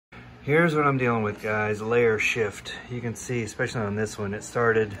Here's what I'm dealing with, guys. Layer shift. You can see, especially on this one, it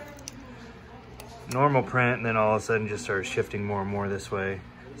started normal print and then all of a sudden just started shifting more and more this way.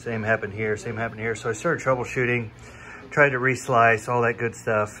 Same happened here, same happened here. So I started troubleshooting, tried to reslice, all that good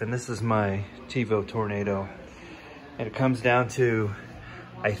stuff. And this is my TiVo Tornado. And it comes down to,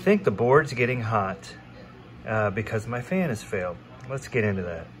 I think the board's getting hot because my fan has failed. Let's get into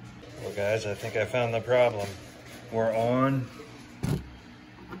that. Well, guys, I think I found the problem. We're on,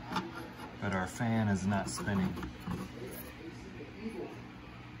 but our fan is not spinning.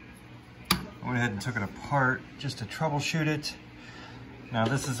 I went ahead and took it apart just to troubleshoot it. Now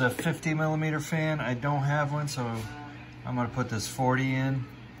this is a 50mm fan. I don't have one, so I'm gonna put this 40 in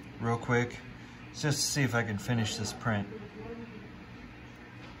real quick, just to see if I can finish this print.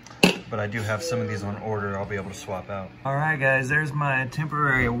 But I do have some of these on order I'll be able to swap out. All right, guys, there's my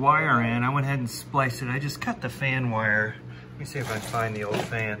temporary wire in. I went ahead and spliced it. I just cut the fan wire. Let me see if I can find the old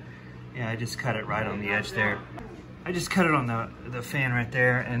fan. Yeah, I just cut it right on the edge there. I just cut it on the fan right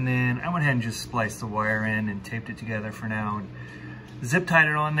there, and then I went ahead and just spliced the wire in and taped it together for now. And zip tied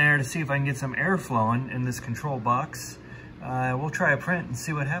it on there to see if I can get some air flowing in this control box. We'll try a print and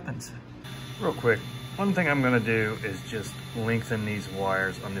see what happens. Real quick, one thing I'm gonna do is just lengthen these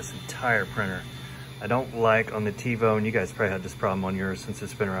wires on this entire printer. I don't like on the TiVo, and you guys probably had this problem on yours since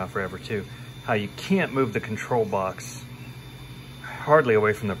it's been around forever too, how you can't move the control box hardly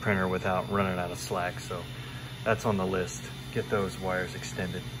away from the printer without running out of slack. So that's on the list. Get those wires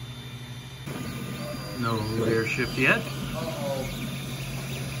extended. No layer shift yet.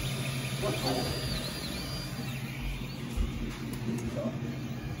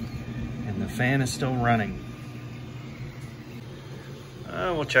 And the fan is still running.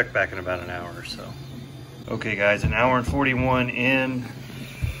 We'll check back in about an hour or so. Okay, guys, an hour and 41 in.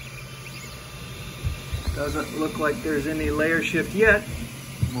 Doesn't look like there's any layer shift yet.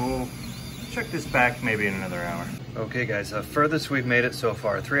 We'll check this back maybe in another hour. Okay, guys, furthest we've made it so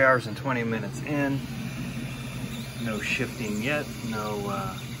far, 3 hours and 20 minutes in. No shifting yet, no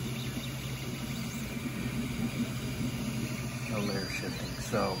layer shifting.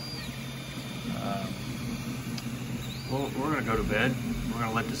 So we're gonna go to bed. We're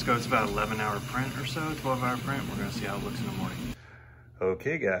gonna let this go. It's about 11-hour print or so, 12-hour print. We're gonna see how it looks in the morning.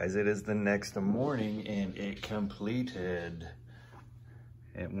 Okay, guys, it is the next morning and it completed.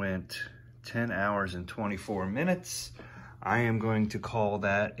 It went 10 hours and 24 minutes. I am going to call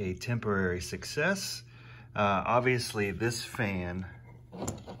that a temporary success. Obviously, this fan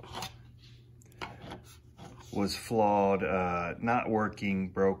was flawed, not working,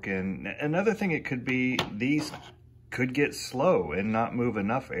 broken. Another thing it could be, these could get slow and not move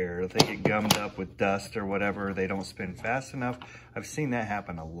enough air. They get gummed up with dust or whatever. They don't spin fast enough. I've seen that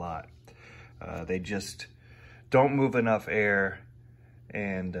happen a lot. They just don't move enough air.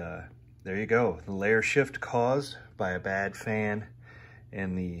 And there you go. The layer shift caused by a bad fan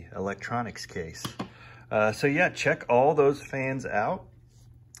in the electronics case. So yeah, check all those fans out.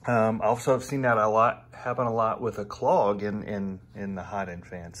 Also, I've seen that happen a lot with a clog in the hot end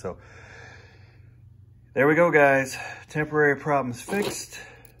fan. So there we go, guys. Temporary problems fixed.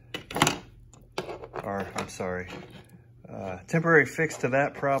 Or, I'm sorry. Temporary fix to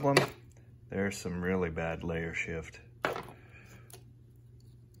that problem. There's some really bad layer shift.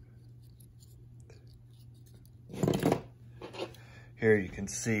 Here you can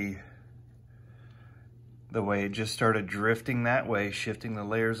see the way it just started drifting that way, shifting the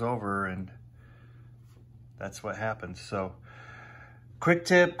layers over, and that's what happens. So quick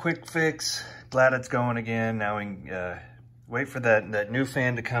tip, quick fix. Glad it's going again. Now we can wait for that new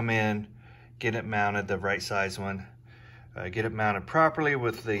fan to come in, get it mounted, the right size one. Get it mounted properly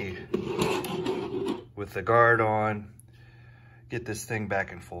with the guard on. Get this thing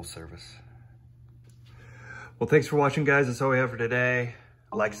back in full service. Well, thanks for watching, guys. That's all we have for today.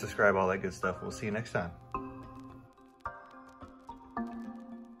 Like, subscribe, all that good stuff. We'll see you next time.